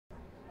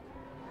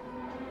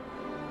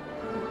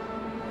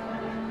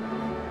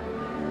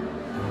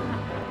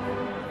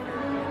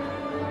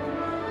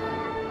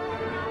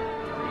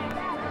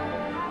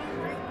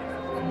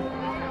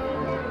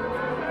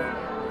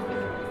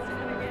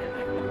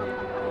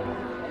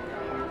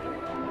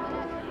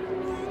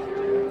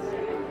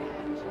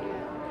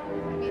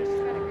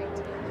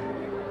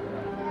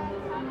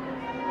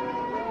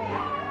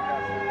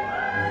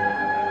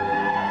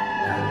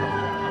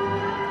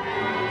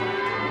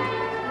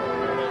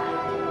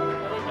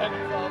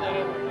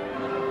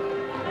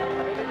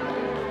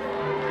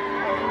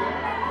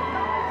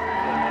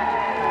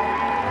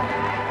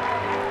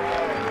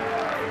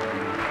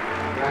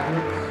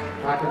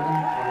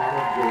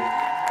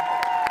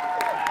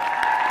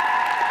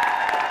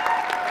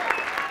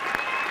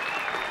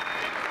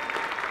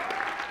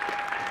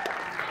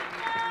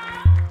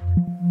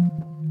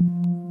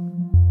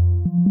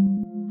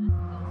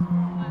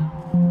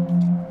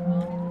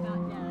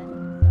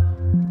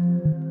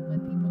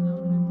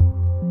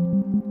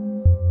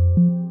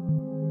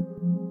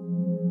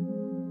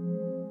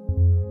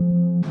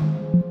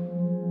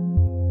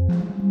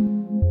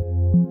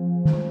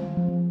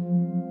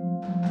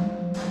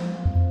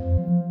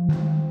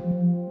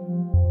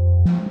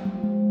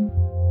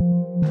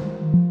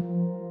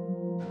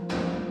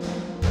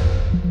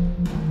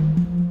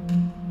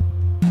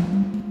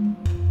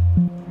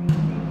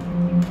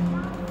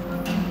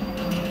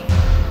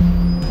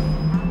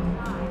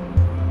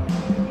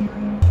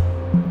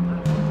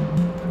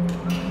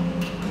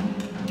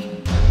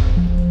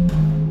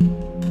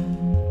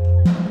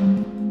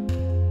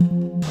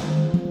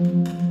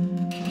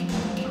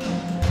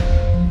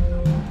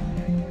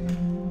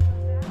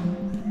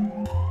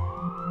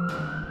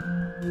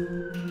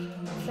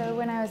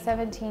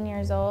17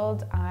 years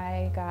old,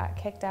 I got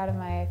kicked out of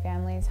my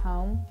family's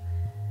home.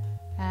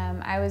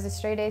 I was a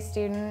straight-A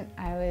student.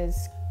 I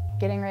was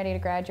getting ready to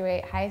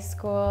graduate high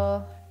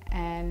school,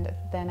 and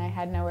then I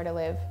had nowhere to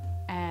live.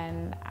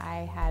 And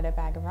I had a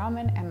bag of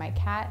ramen and my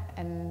cat,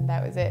 and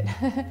that was it.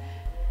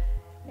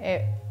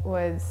 It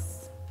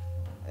was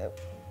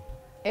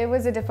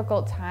a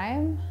difficult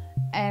time,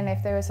 and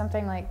if there was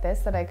something like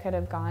this that I could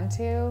have gone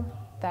to,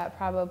 that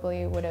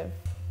probably would have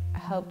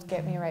helped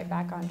get me right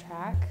back on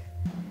track.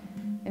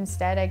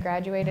 Instead, I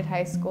graduated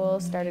high school,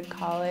 started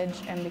college,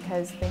 and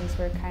because things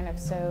were kind of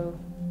so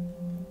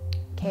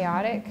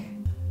chaotic,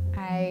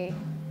 I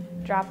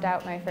dropped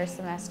out my first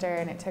semester,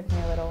 and it took me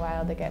a little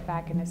while to get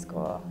back into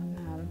school.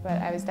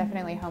 But I was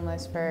definitely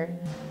homeless for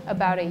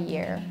about a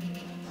year,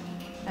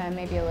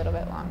 maybe a little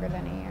bit longer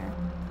than a year.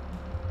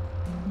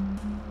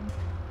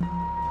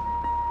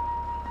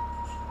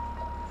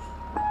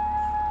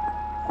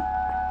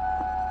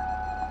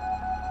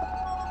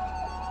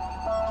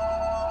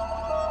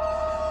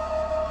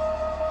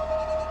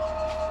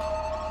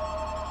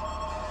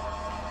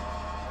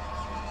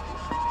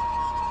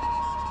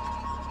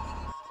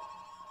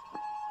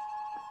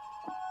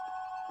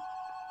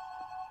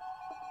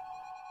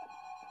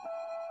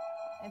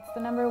 It's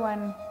the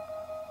 #1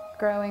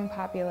 growing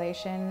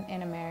population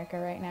in America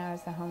right now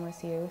is the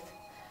homeless youth.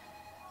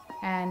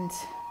 And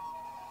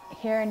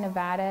here in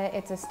Nevada,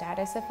 it's a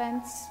status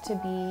offense to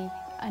be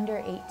under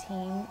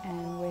 18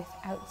 and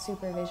without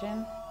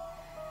supervision.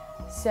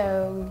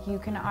 So you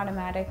can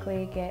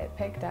automatically get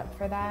picked up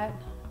for that.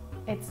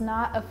 It's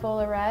not a full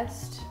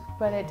arrest,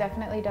 but it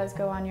definitely does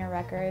go on your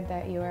record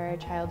that you are a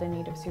child in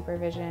need of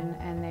supervision,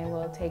 and they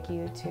will take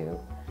you to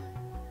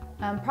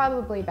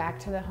probably back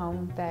to the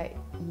home that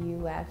you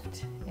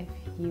left if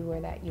you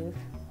were that youth,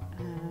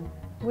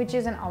 which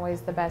isn't always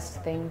the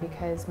best thing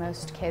because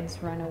most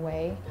kids run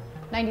away.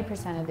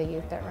 90% of the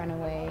youth that run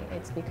away,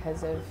 it's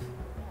because of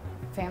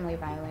family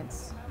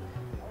violence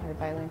or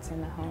violence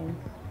in the home.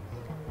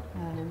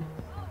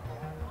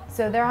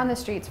 So they're on the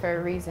streets for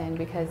a reason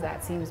because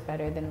that seems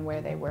better than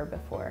where they were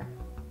before.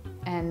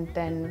 And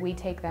then we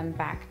take them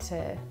back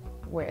to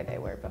where they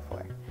were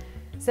before.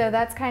 So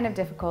that's kind of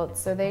difficult.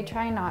 So they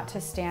try not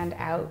to stand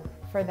out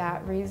for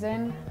that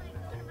reason,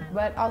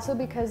 but also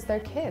because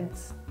they're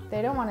kids.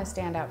 They don't want to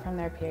stand out from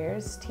their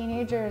peers.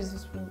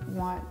 Teenagers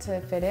want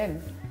to fit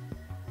in.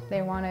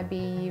 They want to be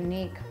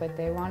unique, but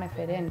they want to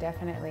fit in,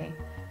 definitely.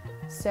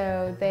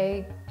 So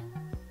they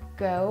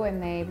go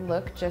and they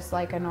look just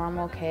like a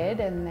normal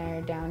kid, and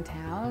they're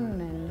downtown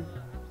and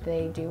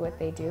they do what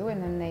they do,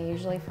 and then they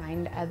usually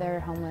find other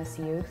homeless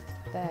youth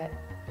that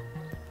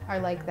are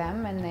like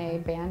them, and they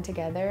band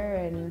together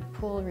and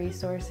pool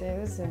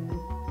resources and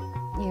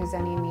use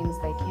any means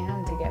they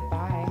can to get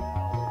by.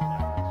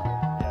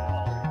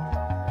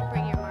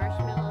 Bring your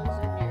marshmallows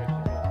and your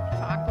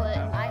chocolate.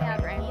 I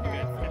have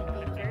peanuts and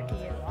beef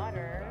jerky and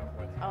water.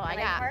 Oh, I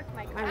parked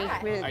my car.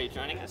 Are you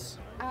joining us?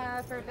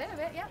 For a bit of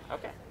it, yeah.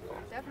 Okay.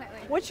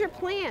 Definitely. What's your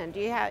plan?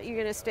 You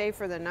going to stay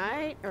for the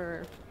night,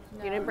 or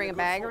you didn't bring a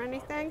bag or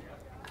anything?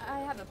 I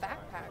have a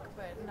backpack,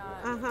 but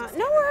not.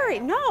 No worry.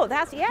 No,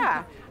 that's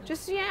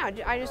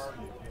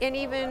and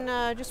even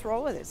just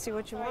roll with it. See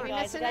what you want.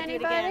 guys, Missing you gotta do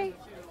it anybody?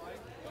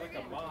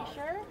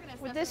 Sure?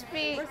 Would this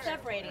be? We're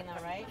separating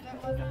though, right?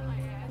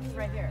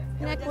 Right here.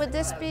 Nick, would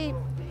this be?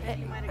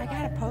 I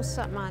gotta post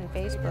something on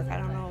Facebook. I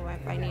don't know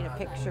if I need a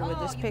picture. Would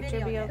this picture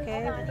be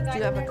okay? Do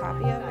you have a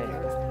copy of it?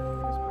 Or?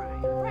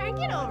 Brian,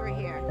 get over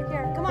here.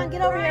 Here, come on,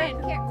 get over here.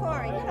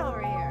 Corey, get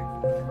over here.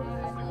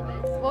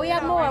 Well, we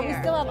have Get more. over We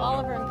here. still have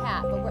Oliver and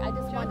Pat, but I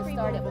just wanted to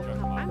start it with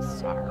I'm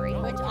sorry.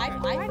 which Why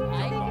did you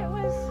think it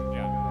was?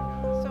 Yeah,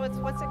 So what's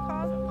it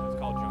called? it's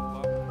called Junk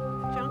Club.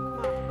 Junk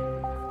Mom.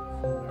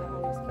 The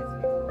homeless kids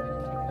here.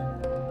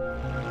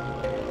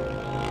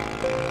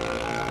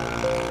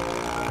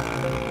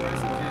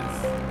 Bryson Kids.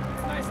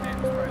 It's a nice name,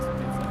 it's Bryson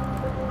Kids.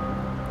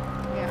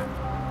 Yeah.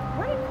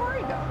 Where did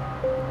Corey go?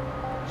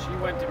 She's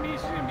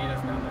gonna meet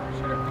us down there.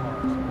 She had her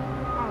cars.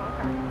 Oh,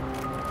 okay.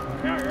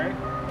 Yeah, you ready?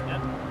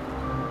 Yeah.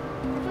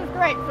 This is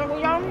great. So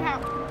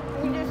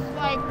we just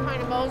like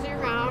kind of mosey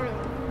around, and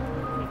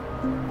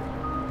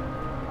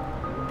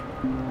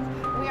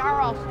we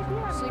are all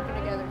sleeping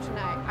together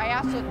tonight. I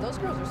asked if those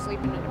girls are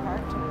sleeping in the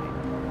park tonight,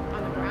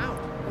 on the ground,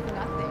 with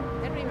nothing.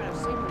 They don't even have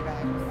sleeping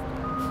bags.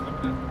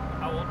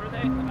 How old were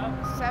they? About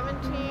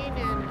 17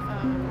 and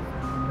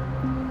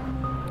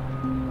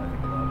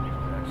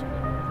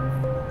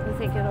You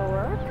think it'll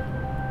work?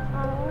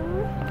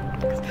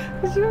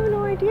 Because you have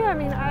no idea. I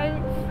mean, I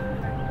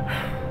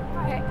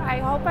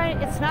hope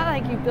it's not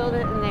like you build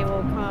it and they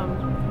will come.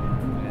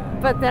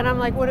 But then I'm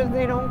like, what if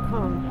they don't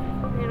come?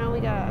 You know,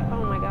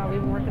 oh my God,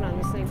 we've been working on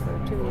this thing for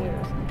 2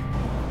 years.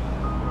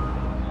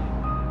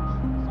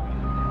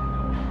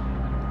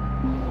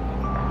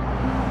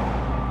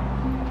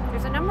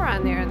 There's a number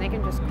on there and they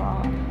can just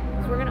call.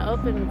 Because we're going to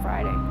open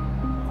Friday.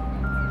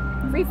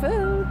 Free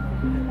food,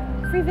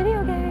 free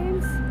video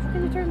games. How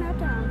can you turn that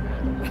down?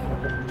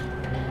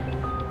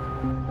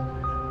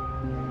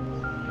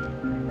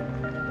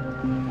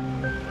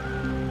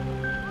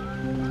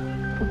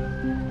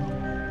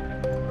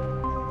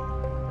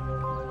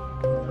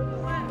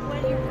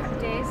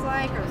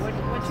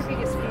 What's your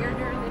biggest fear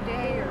during the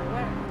day, or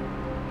what?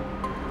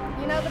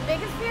 You know, the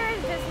biggest fear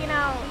is just, you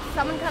know,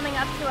 someone coming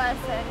up to us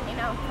and, you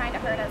know, trying to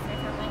hurt us or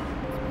something.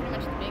 It's pretty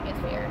much the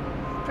biggest fear.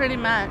 Pretty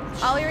much.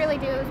 All we really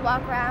do is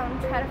walk around,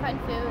 try to find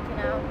food, you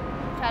know,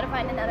 try to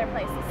find another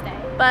place to stay.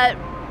 But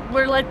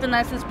we're like the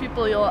nicest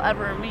people you'll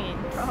ever meet.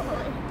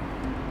 Probably.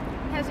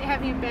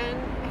 Have you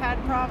had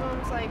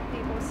problems like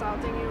people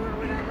assaulting you or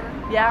whatever?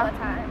 All Yeah. the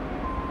time.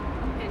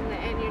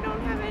 And you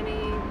don't have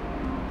any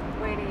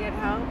way to get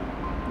help?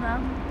 No.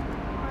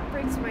 Oh, it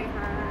breaks my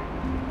heart.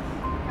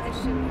 I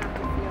shouldn't have to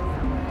feel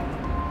that way.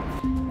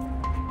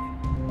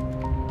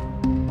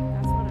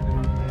 That's what I'm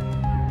hoping.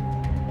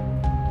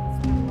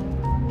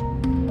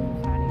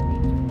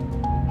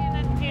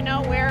 And do you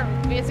know where,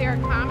 is there a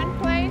common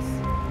place?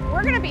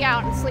 We're gonna be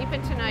out and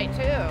sleeping tonight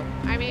too.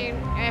 I mean,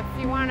 if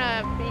you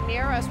wanna be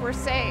near us, we're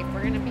safe.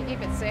 We're gonna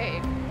keep it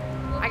safe.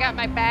 I got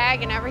my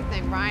bag and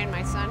everything. Brian,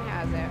 my son,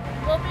 has it.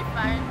 We'll be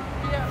fine.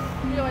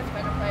 We always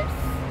find a place.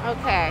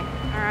 Okay,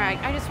 all right.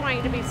 I just want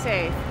you to be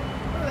safe.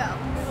 We will.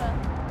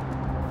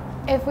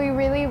 If we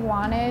really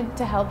wanted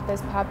to help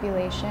this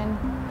population,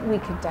 we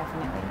could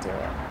definitely do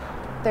it.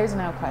 There's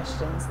no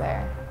questions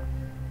there.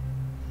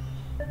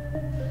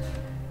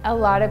 A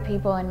lot of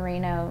people in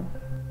Reno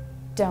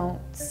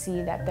don't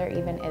see that there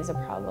even is a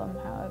problem,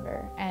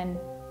 however. And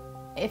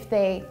if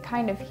they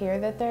kind of hear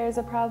that there is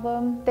a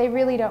problem, they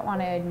really don't want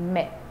to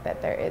admit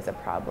that there is a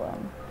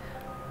problem.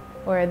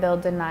 Or they'll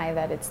deny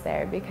that it's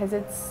there because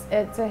it's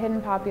a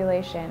hidden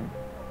population.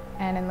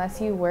 And unless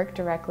you work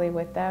directly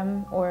with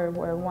them or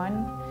were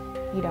one,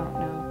 you don't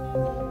know.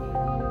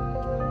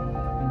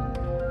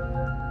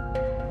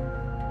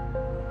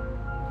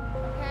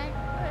 Okay?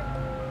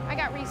 I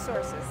got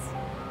resources.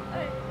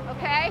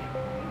 Okay?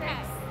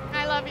 Yes.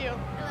 I love you.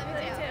 I love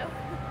you too.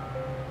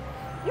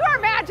 You are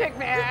magic,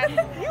 man.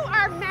 You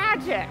are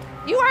magic.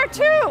 You are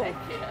too.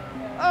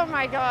 Oh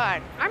my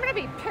God. I'm gonna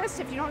be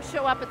pissed if you don't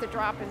show up at the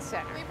drop-in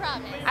center. We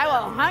promise. I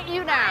will hunt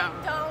you down.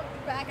 Don't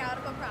back out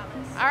of a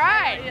promise. All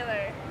right.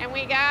 And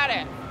we got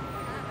it.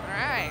 All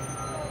right.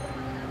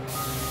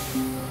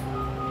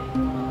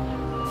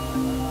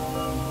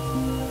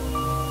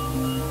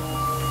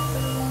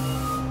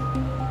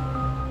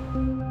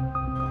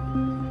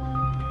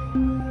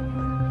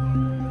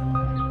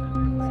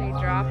 So you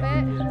drop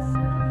it,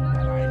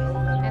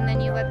 and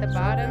then you let the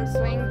bottom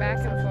swing back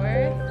and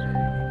forth,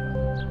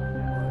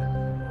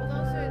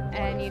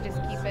 and you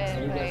just keep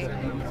it like...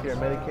 Here at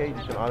Medicaid,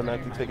 you can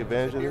automatically take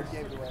advantage of this,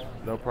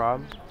 no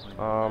problem.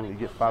 You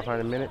get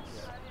 500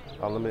 minutes,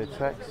 unlimited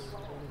text,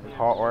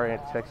 call or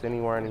text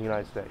anywhere in the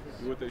United States.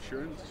 You with the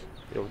insurance?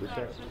 Yeah, with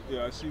insurance.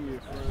 Yeah, I see your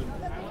friend.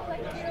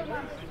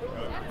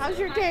 How's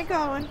your day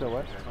going? So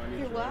what?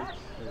 Your what?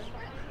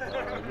 Yeah,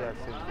 I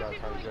see you guys.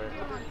 How you doing?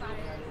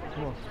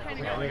 Come on.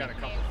 Yeah, we got a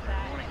couple.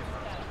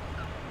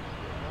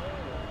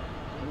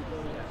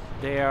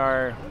 They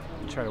are,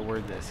 try to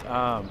word this.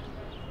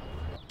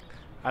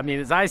 I mean,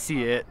 as I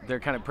see it, they're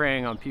kind of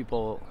preying on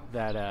people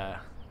that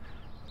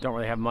don't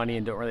really have money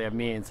and don't really have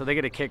means. So they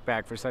get a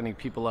kickback for sending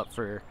people up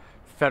for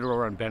federal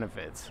run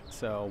benefits.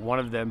 So one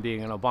of them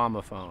being an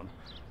Obama phone.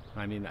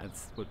 I mean,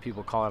 that's what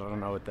people call it. I don't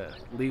know what the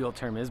legal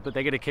term is, but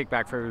they get a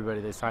kickback for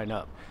everybody they sign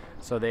up.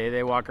 So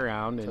they walk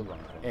around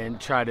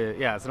and try to,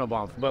 yeah, it's an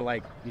Obama, but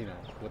like, you know,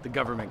 what the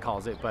government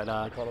calls it. But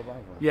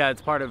yeah,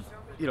 it's part of,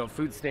 you know,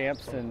 food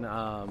stamps and,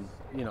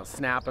 you know,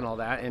 SNAP and all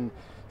that. And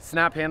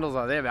SNAP handles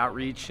all, they have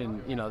outreach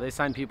and, you know, they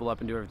sign people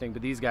up and do everything.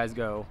 But these guys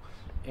go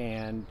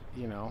and,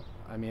 you know,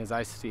 I mean, as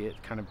I see it,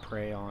 kind of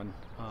prey on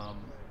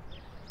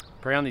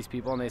these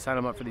people, and they sign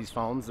them up for these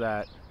phones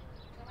that,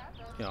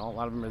 you know, a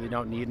lot of them really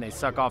don't need, and they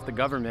suck off the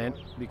government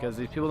because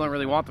these people don't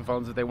really want the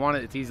phones. If they want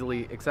it, it's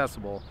easily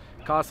accessible.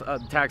 It costs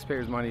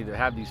taxpayers money to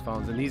have these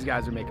phones, and these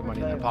guys are making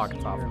money in their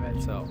pockets off of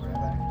it. So.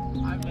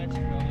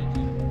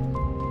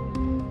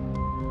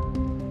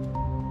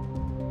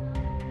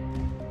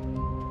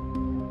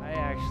 I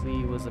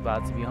actually was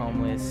about to be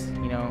homeless,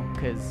 you know,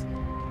 because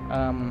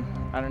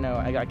I don't know,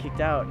 I got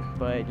kicked out,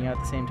 but you know, at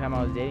the same time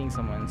I was dating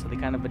someone, so they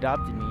kind of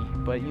adopted me.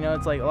 But you know,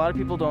 it's like a lot of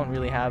people don't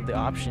really have the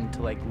option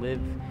to like live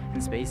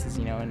in spaces,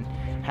 you know, and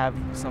have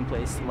some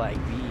place to like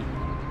be.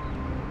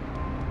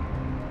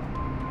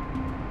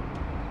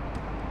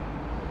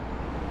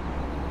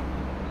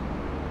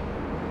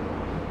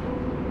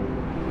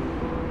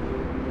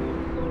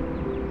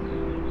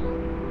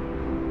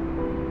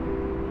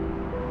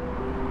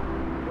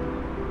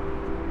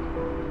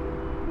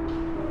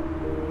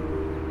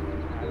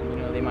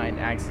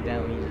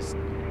 Accidentally just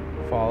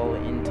fall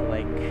into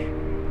like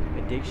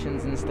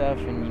addictions and stuff,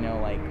 and you know,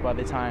 like by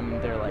the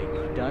time they're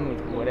like done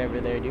with whatever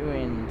they're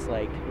doing, it's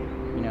like,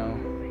 you know,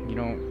 you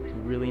don't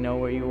really know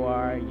where you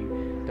are,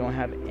 you don't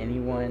have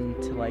anyone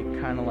to like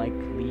kind of like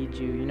lead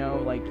you, you know,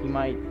 like you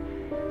might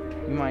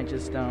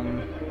just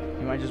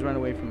run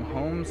away from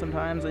home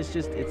sometimes.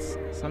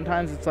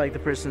 Sometimes it's like the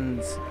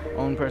person's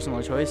own personal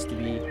choice to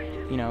be,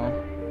 you know,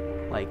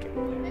 like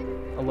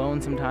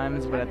alone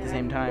sometimes, but at the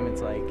same time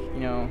it's like, you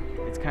know,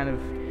 it's kind of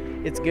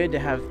it's good to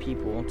have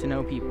people, to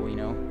know people, you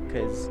know,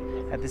 because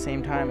at the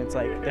same time, it's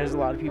like there's a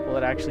lot of people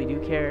that actually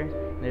do care.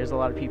 And there's a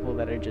lot of people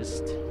that are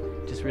just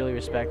really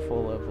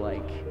respectful of,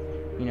 like,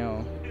 you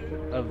know,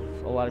 of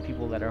a lot of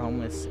people that are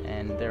homeless,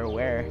 and they're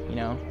aware, you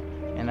know.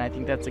 And I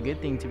think that's a good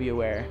thing to be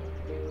aware,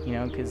 you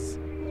know, because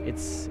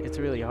it's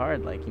really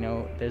hard. Like, you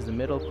know, there's the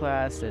middle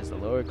class, there's the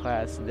lower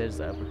class, there's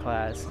the upper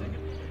class, and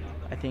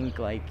I think,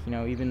 like, you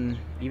know, even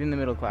the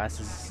middle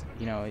classes,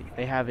 you know,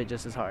 they have it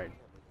just as hard.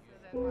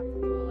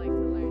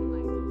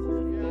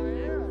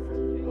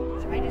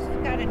 I just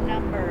got a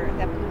number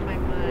that blew my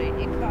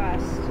mind. It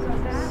costs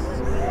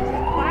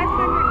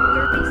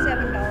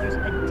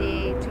 $537 a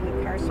day to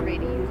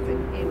incarcerate a youth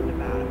in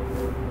Nevada.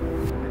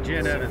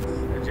 Jen Evans.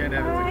 Jen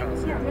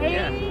Evans it costs.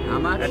 Yeah. How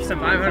much? That's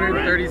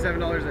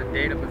 $537 a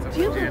day to put someone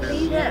in Jen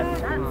Evans.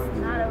 That's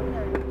not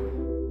okay.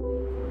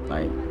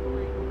 Like,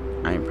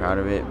 I am proud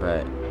of it,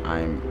 but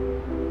I'm,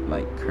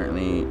 like,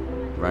 currently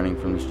running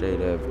from the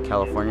state of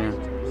California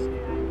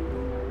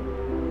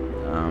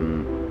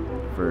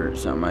for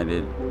something I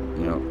did,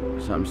 you know,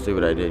 something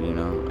stupid I did, you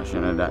know. I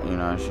shouldn't have, you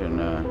know, I shouldn't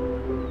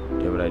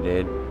did what I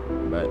did,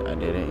 but I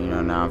did it, you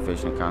know. Now I'm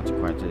facing the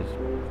consequences,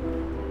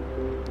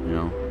 you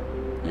know,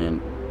 and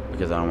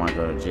because I don't want to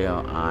go to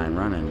jail, I'm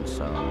running,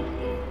 so,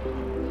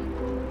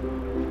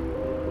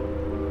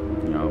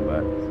 you know,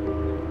 but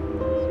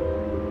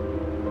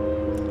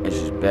it's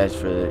just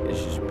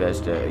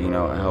best to, you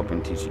know, help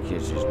and teach the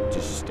kids just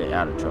to stay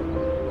out of trouble,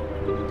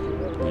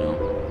 you know,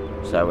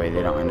 so that way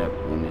they don't end up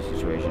in the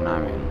situation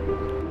I'm in.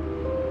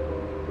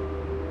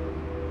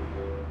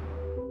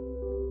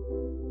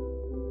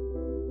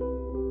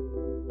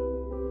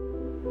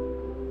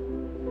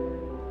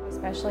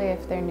 Especially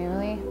if they're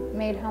newly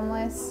made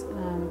homeless,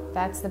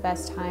 that's the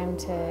best time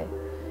to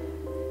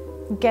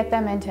get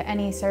them into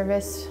any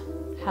service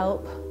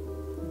help.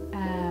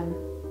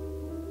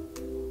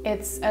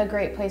 It's a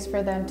great place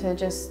for them to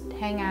just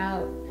hang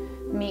out,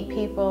 meet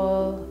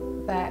people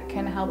that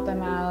can help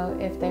them out.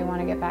 If they want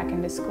to get back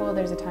into school,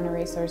 there's a ton of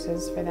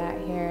resources for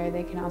that here.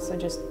 They can also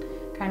just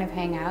kind of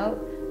hang out,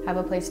 have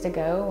a place to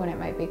go when it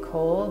might be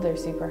cold or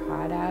super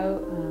hot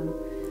out.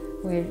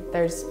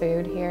 There's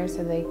food here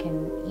so they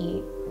can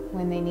eat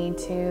when they need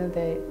to.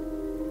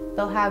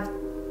 They'll have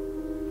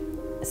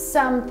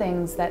some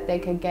things that they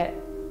could get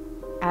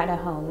at a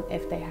home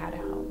if they had a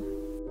home.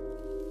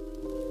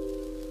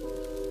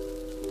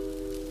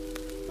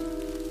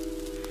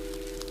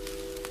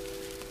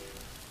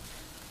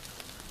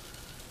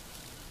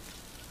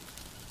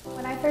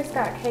 When I first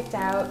got kicked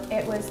out,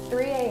 it was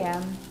 3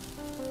 a.m.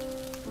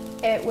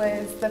 It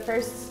was the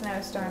first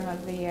snowstorm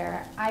of the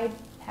year. I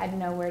had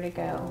nowhere to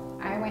go.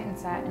 I went and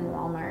sat in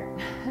Walmart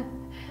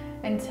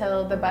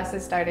until the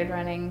buses started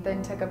running,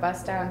 then took a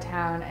bus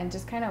downtown and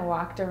just kind of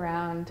walked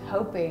around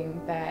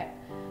hoping that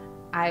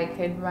I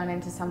could run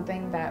into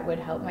something that would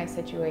help my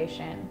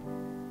situation.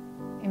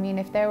 I mean,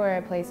 if there were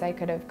a place I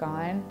could have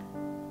gone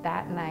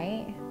that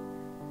night,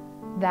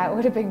 that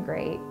would have been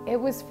great. It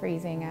was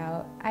freezing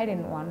out. I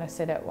didn't want to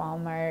sit at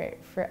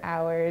Walmart for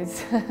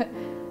hours. I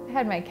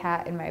had my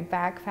cat in my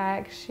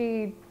backpack.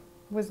 She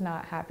was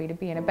not happy to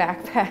be in a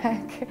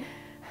backpack.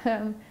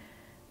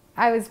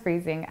 I was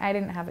freezing. I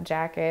didn't have a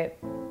jacket.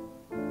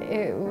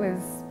 It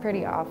was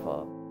pretty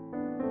awful.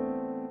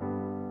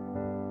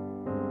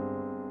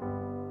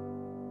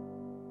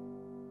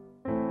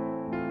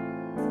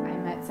 I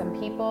met some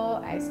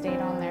people. I stayed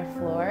on their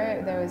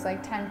floor. There was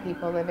like 10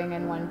 people living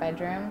in one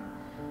bedroom.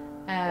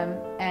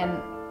 And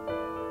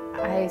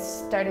I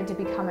started to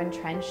become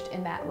entrenched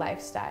in that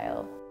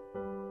lifestyle.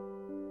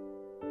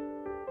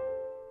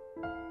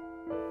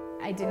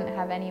 I didn't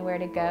have anywhere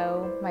to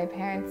go. My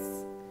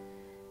parents,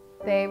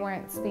 they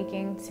weren't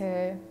speaking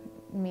to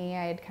me.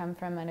 I had come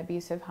from an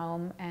abusive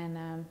home, and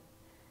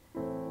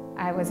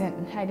I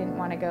didn't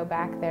want to go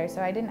back there.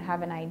 So I didn't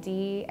have an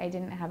ID. I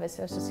didn't have a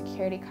social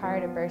security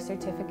card, a birth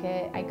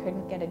certificate. I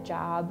couldn't get a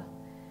job.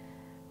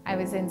 I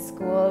was in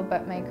school,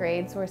 but my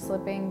grades were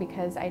slipping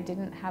because I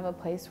didn't have a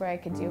place where I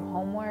could do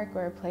homework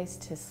or a place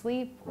to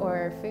sleep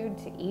or food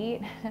to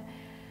eat.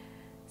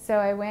 So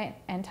I went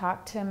and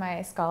talked to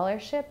my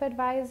scholarship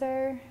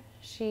advisor.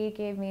 She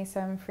gave me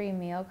some free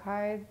meal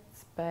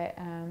cards, but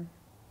I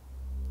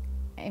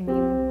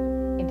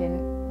mean, I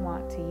didn't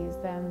want to use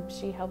them.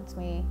 She helped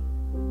me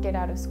get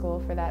out of school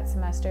for that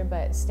semester,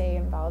 but stay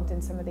involved in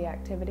some of the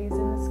activities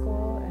in the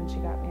school, and she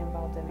got me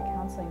involved in a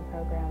counseling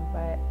program,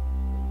 but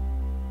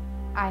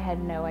I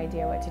had no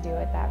idea what to do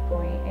at that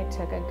point. It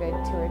took a good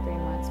 2 or 3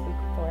 months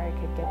before I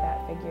could get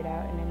that figured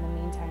out, and in the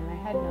meantime, I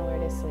had nowhere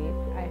to sleep.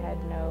 I had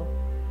no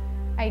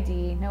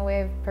ID, no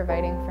way of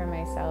providing for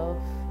myself.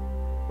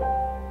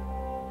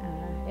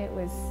 It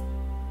was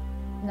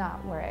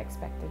not where I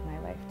expected my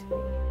life to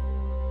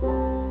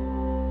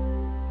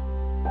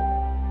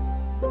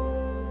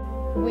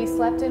be. We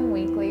slept in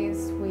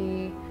weeklies.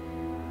 We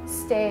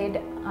stayed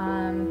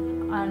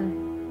on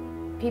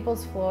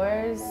people's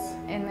floors,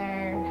 in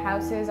their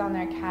houses, on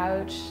their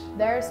couch.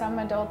 There are some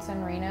adults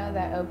in Reno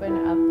that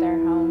open up their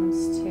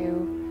homes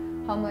to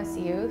homeless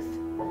youth.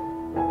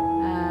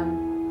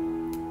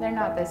 They're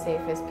not the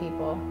safest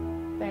people.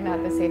 they're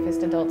not the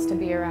safest adults to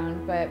be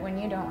around, but when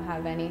you don't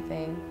have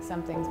anything,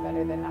 something's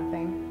better than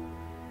nothing.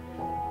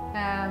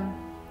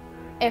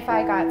 If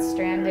I got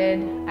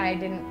stranded, I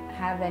didn't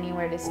have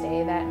anywhere to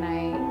stay that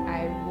night,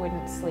 I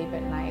wouldn't sleep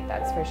at night,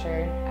 that's for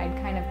sure. I'd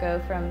kind of go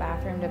from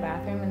bathroom to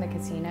bathroom in the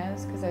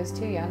casinos because I was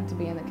too young to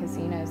be in the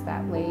casinos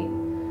that late.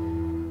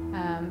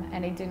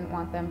 And I didn't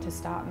want them to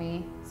stop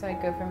me. So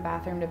I'd go from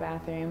bathroom to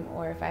bathroom,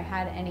 or if I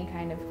had any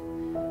kind of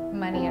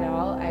money at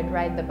all, I'd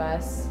ride the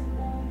bus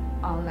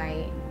all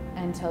night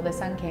until the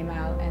sun came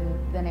out,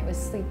 and then it was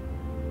sleep.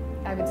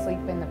 I would sleep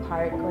in the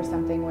park or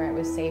something where it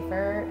was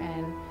safer,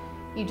 and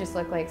you just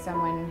look like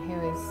someone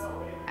who is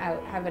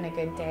out having a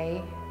good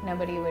day.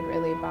 Nobody would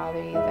really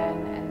bother you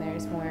then, and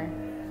there's more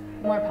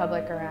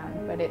public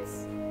around. But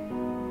it's,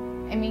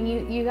 I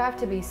mean, you have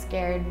to be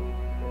scared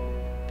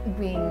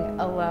being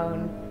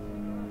alone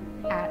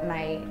at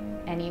night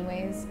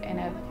anyways in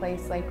a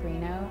place like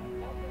Reno,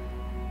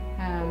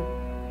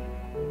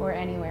 or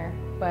anywhere,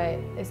 but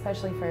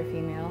especially for a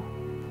female,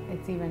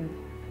 it's even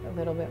a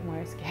little bit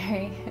more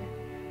scary.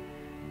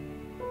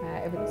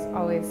 I was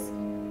always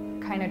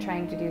kind of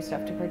trying to do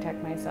stuff to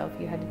protect myself.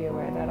 You had to be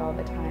aware of that all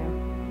the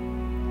time.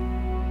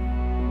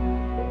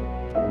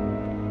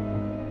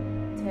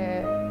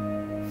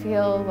 To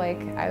feel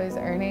like I was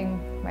earning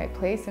my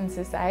place in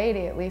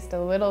society at least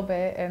a little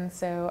bit, and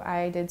so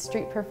I did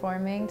street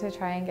performing to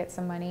try and get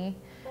some money,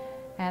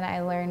 and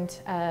I learned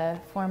a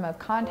form of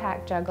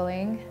contact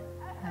juggling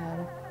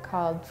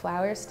called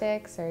flower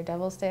sticks or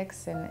devil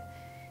sticks, and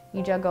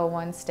you juggle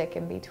one stick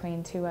in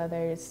between two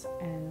others,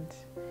 and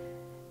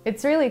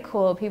it's really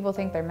cool. People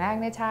think they're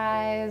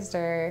magnetized,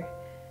 or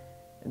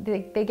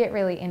they get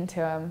really into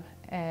them,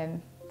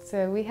 and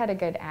so we had a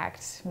good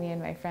act, me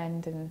and my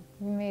friend, and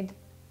we made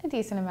a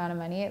decent amount of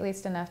money, at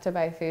least enough to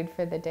buy food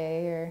for the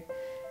day, or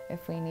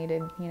if we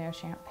needed, you know,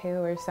 shampoo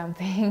or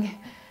something.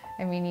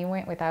 I mean, you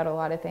went without a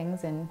lot of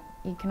things, and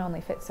you can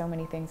only fit so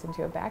many things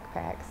into a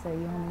backpack, so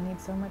you only need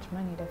so much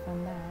money to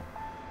fund that.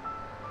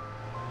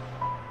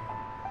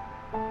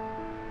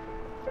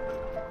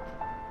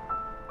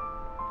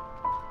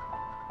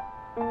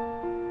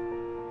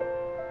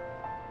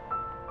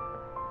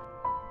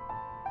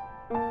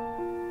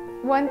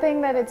 One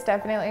thing that it's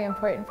definitely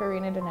important for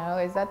Reno to know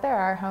is that there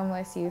are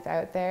homeless youth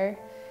out there.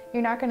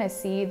 You're not going to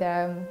see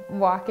them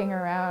walking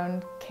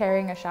around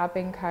carrying a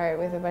shopping cart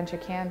with a bunch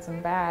of cans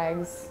and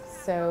bags,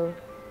 so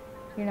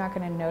you're not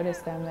going to notice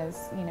them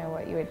as, you know,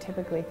 what you would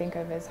typically think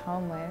of as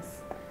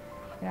homeless.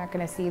 You're not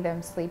going to see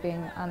them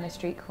sleeping on the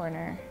street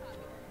corner.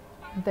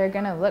 They're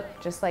going to look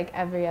just like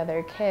every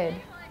other kid,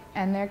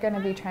 and they're going to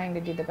be trying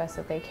to do the best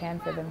that they can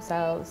for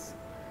themselves.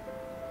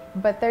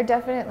 But they're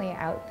definitely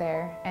out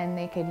there, and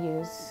they could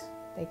use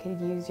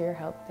your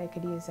help. They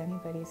could use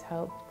anybody's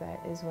help that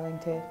is willing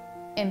to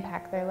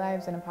impact their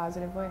lives in a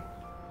positive way.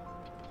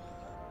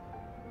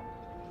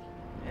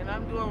 And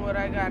I'm doing what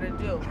I gotta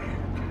do,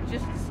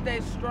 just to stay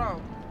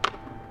strong.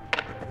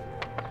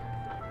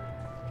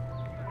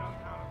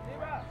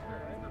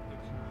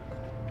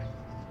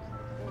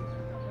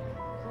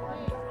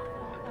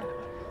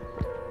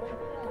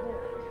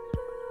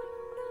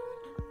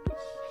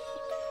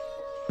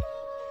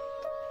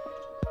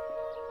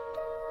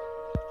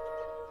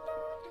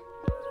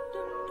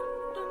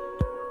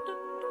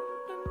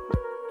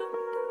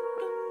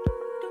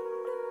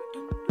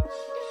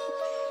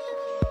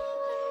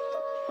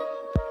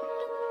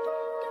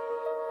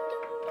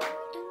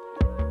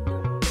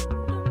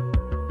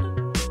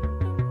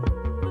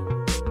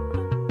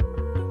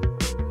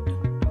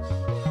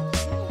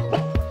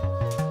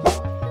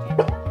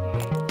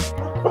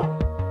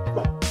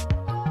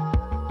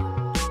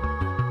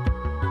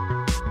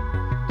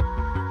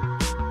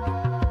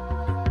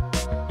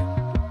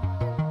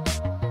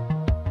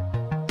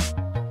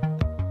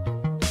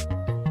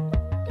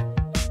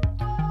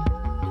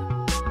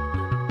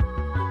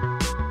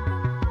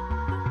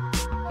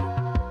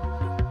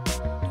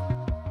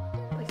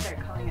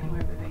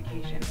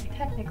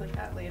 Technically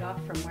got laid off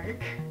from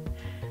work,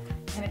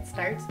 and it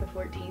starts the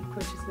 14th,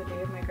 which is the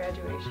day of my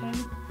graduation,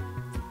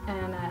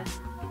 and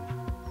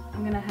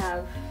I'm gonna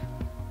have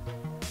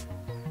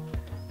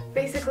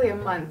basically a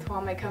month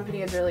while my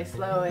company is really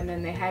slow, and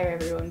then they hire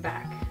everyone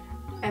back,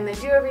 and they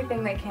do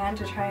everything they can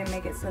to try and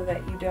make it so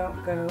that you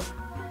don't go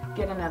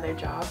get another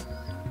job.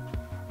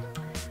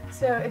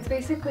 So it's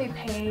basically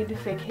paid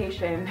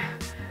vacation.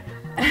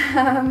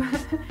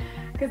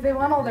 Because they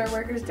want all their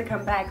workers to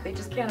come back. They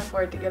just can't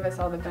afford to give us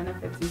all the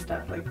benefits and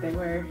stuff like they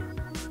were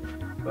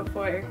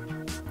before.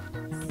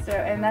 So,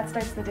 and that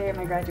starts the day of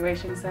my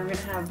graduation, so I'm gonna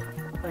have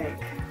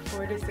like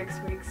 4 to 6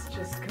 weeks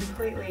just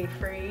completely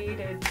free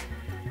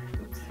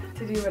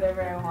to do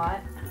whatever I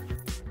want.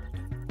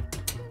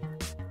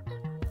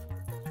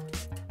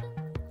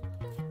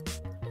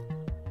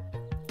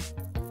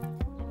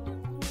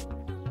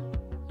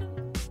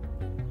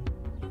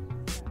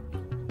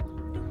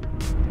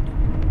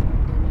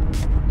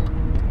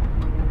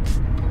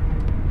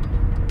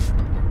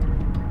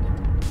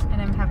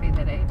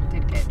 That I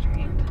did get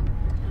trained.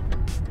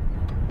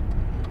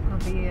 I'll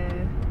be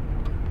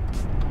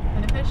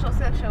an official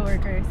social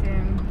worker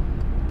soon.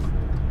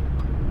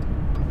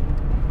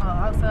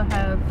 also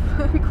have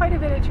quite a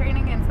bit of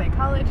training in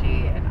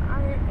psychology and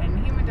art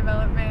and human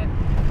development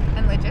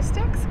and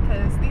logistics,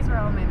 because these were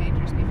all my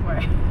majors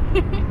before.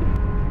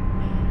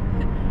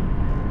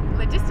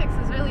 Logistics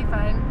is really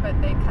fun,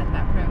 but they cut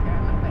that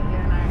program up at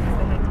UNR because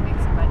they had to make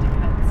some budget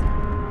cuts.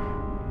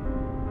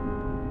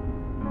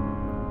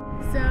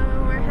 So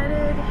we're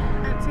headed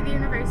up to the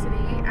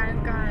university.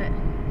 I've got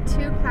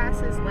 2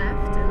 classes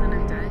left and then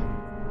I'm done.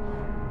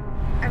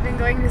 I've been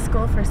going to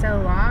school for so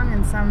long,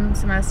 and some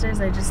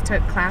semesters I just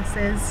took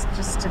classes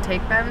just to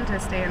take them to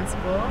stay in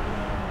school.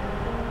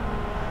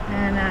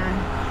 And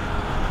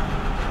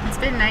it's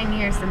been 9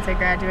 years since I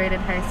graduated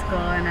high school,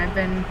 and I've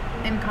been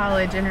in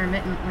college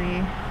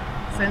intermittently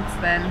since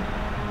then.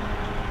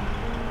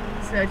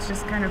 So it's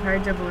just kind of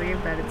hard to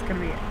believe that it's going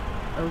to be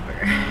over.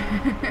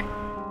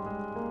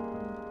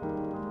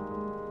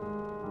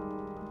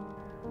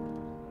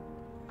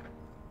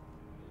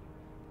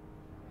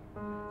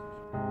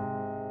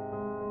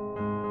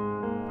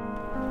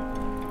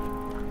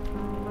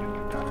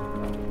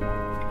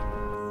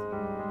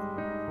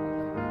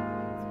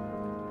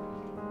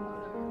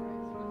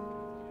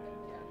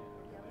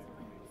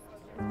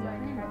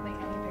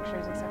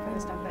 Except for the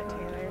stuff that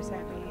Taylor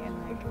sent me, and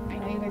like I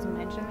know you guys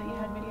mentioned that you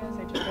had videos,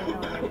 I just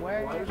didn't know where they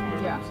were.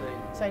 Yeah.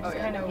 So I just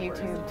kind of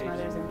YouTubed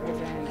Mothers in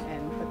Prison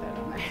and put that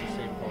on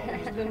there.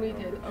 So then we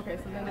did, okay,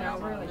 so then now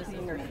we're like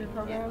seeing nursery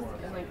programs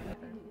and like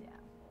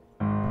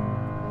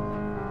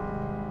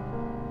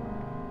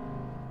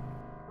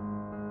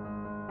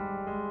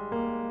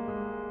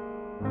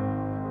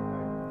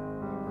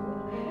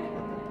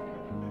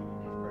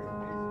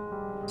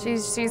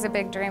She's a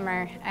big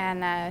dreamer,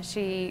 and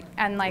she,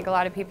 unlike a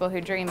lot of people who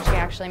dream, she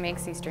actually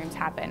makes these dreams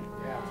happen.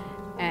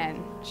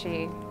 And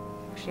she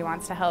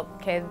wants to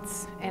help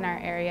kids in our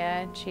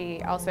area.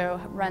 She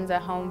also runs a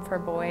home for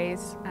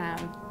boys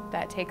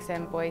that takes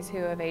in boys who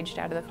have aged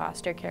out of the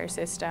foster care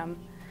system.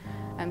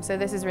 So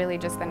this is really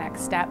just the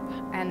next step,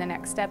 and the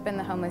next step in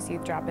the Homeless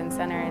Youth Drop-In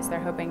Center is they're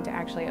hoping to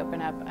actually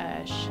open up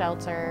a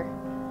shelter.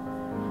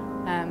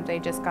 They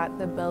just got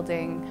the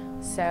building,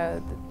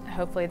 so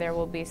hopefully there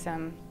will be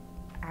some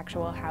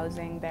actual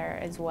housing there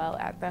as well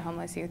at the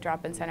Homeless Youth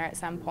Drop-In Center at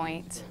some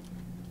point.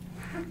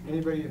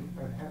 Anybody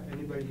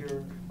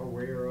here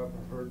aware of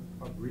or heard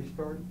of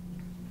Restart?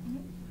 Mm-hmm.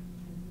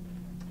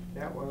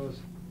 That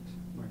was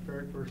my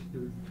very first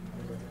student.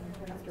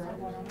 It's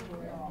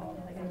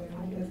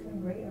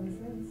been great ever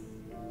since.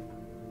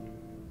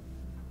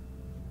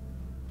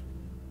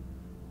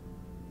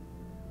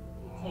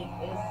 Take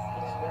this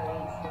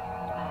experience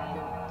and a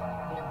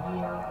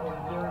year or a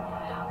year and a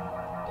half,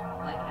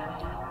 like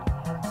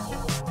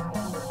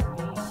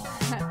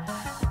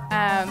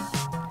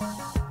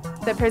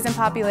the prison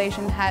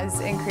population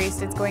has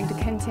increased. It's going to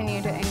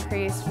continue to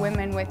increase.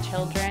 Women with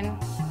children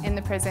in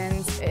the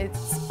prisons,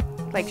 it's,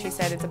 like she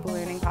said, it's a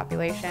ballooning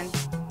population.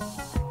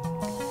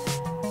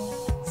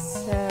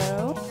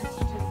 So,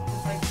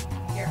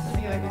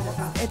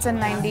 it's a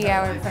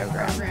 90-hour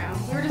program.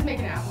 We were just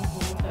making it happen.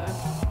 So.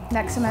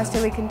 Next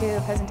semester we can do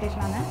a presentation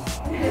on that.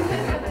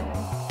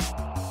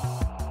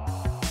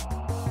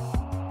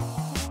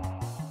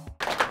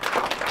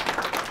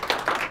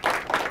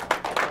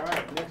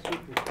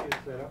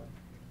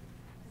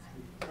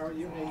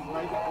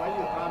 Write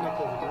your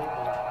comments as a group.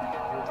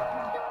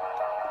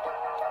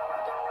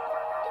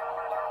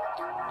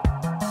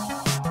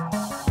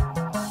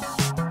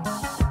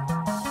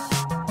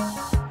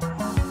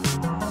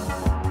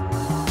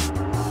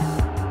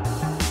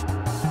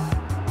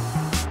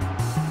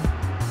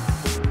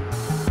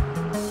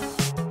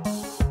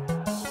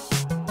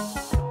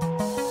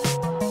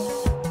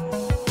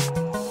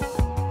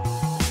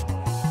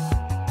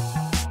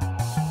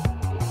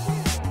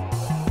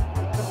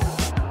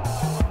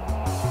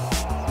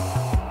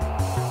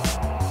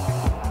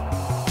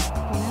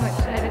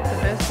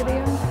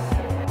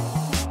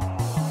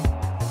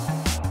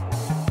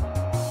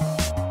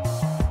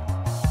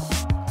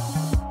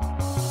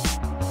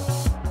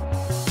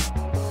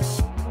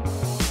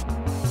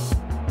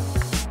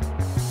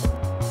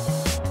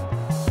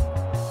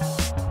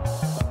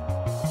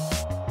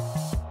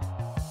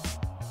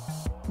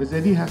 Ms.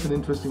 Eddy has an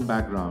interesting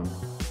background.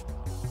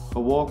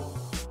 Her work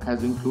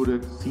has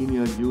included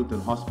senior youth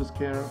and hospice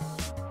care,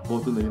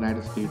 both in the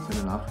United States and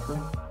in Africa.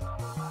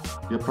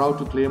 We are proud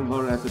to claim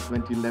her as a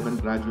 2011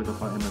 graduate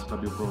of our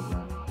MSW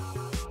program.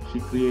 She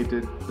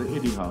created the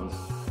Eddy House,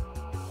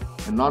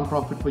 a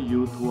non-profit for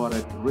youth who are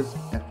at risk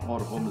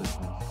for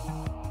homelessness.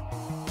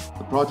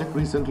 The project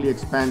recently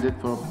expanded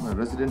from a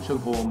residential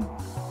home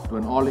to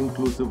an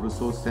all-inclusive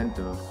resource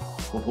center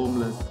for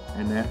homeless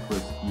and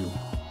at-risk youth.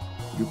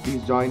 Would you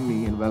please join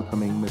me in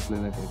welcoming Ms.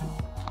 Lynette Eddy.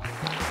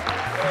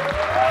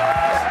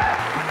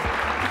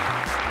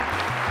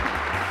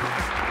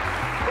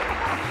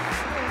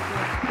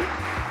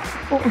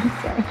 Oh, I'm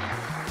sorry.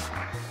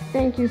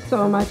 Thank you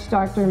so much,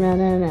 Dr.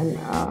 Menon, and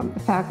the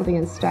faculty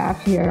and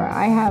staff here.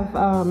 I have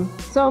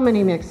so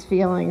many mixed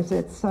feelings.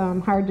 It's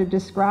hard to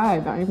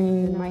describe. I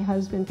mean, my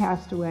husband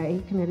passed away.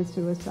 He committed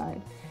suicide.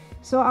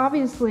 So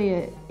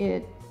obviously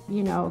it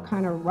you know,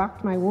 kind of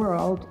rocked my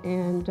world,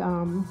 and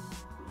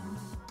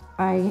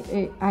I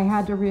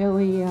had to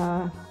really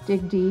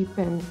dig deep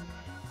and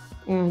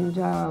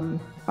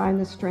find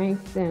the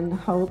strength and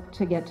hope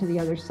to get to the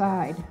other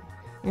side.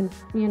 And,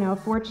 you know,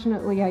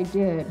 fortunately I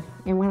did.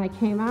 And when I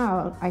came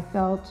out, I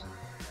felt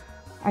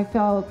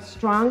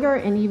stronger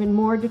and even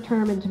more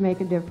determined to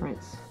make a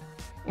difference.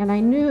 And I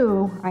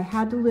knew I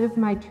had to live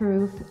my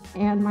truth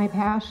and my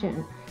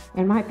passion.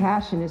 And my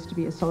passion is to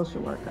be a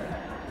social worker.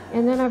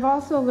 And then I've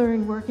also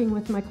learned working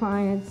with my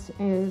clients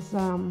is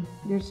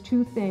there's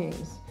two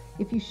things.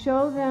 If you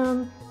show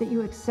them that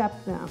you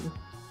accept them,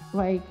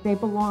 like they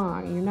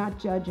belong, you're not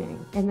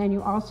judging, and then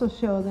you also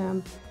show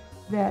them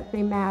that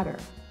they matter,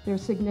 they're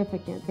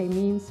significant, they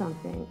mean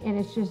something, and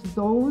it's just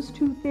those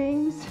two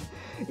things.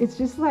 It's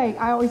just like,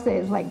 I always say,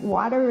 it's like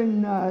water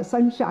and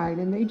sunshine,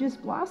 and they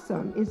just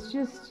blossom. It's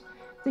just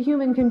the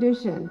human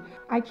condition.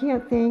 I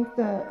can't thank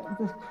the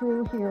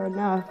crew here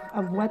enough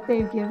of what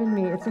they've given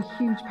me. It's a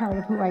huge part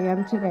of who I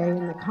am today,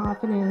 and the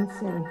confidence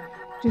and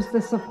just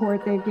the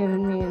support they've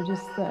given me, and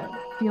just the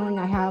feeling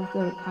I have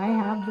the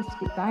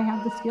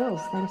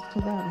skills thanks to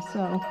them.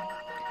 So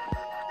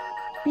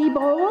be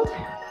bold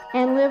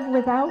and live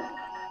without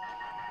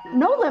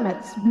no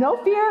limits, no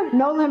fear,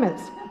 no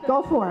limits.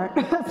 Go for it.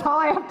 That's all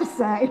I have to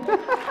say.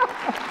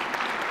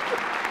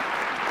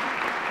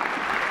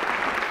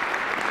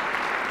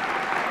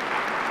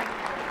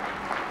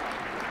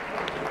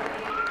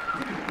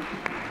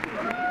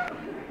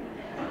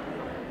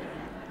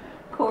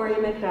 Corey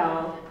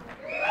McDowell.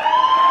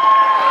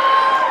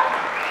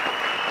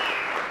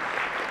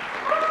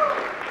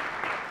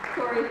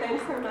 Corey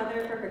thanks her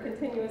mother for her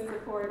continuous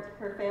support,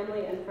 her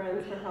family and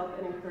friends for help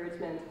and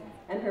encouragement,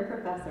 and her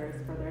professors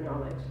for their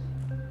knowledge.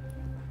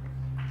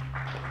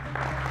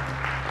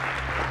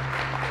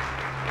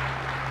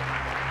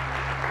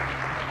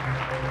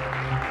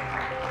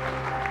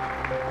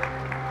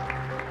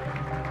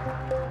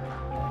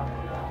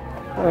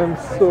 I'm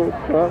so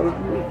proud of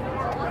you.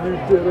 You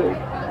did it.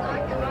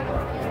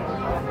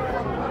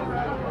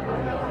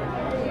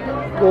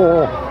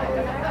 Oh.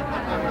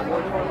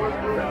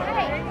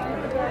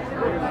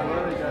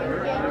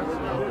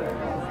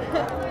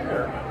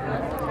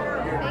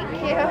 Thank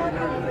you.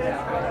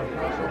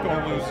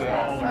 Don't lose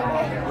that.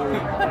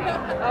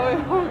 Oh, it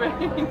won't rain.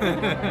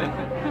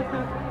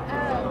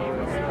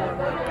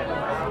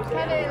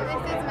 Kevin,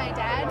 this is my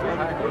dad.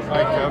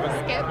 Hi, Kevin.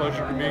 Skip.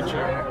 Pleasure to meet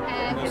you.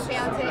 And his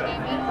fiance,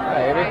 Amy. Hi,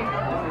 Amy.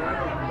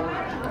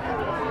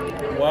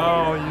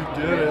 Wow, you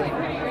did it.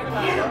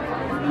 You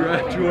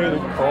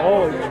graduated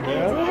college,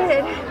 man. I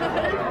did.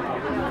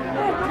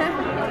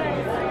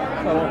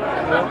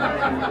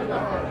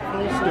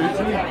 Stay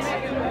tuned.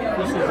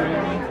 This is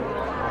Amy.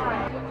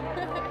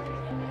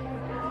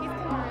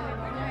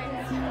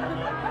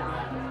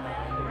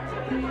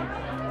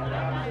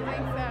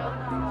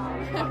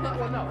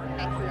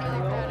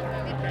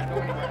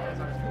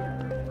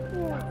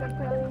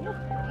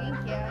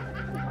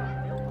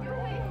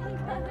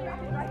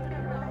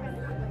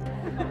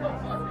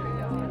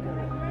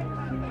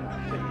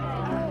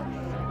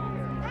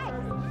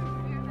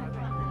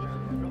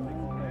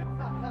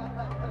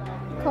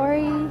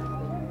 Corey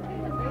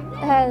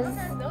has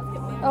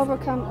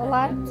overcome a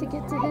lot to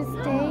get to this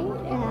day,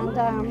 and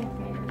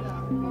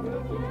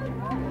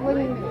when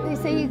they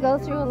say you go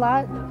through a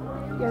lot,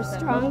 you're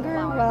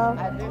stronger. Well,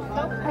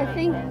 I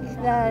think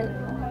that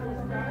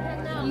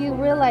you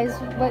realize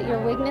what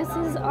your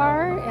weaknesses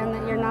are and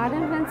that you're not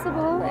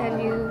invincible,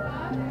 and you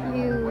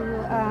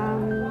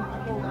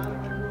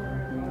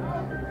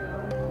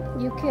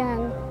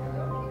can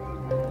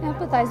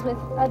empathize with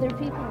other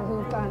people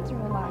who've gone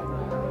through a lot,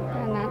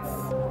 and that's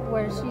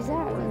where she's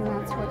at, and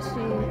that's what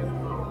she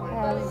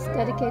has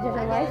dedicated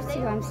her life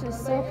to. I'm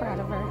just so proud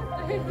of her.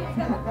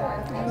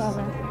 I love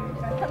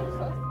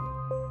her.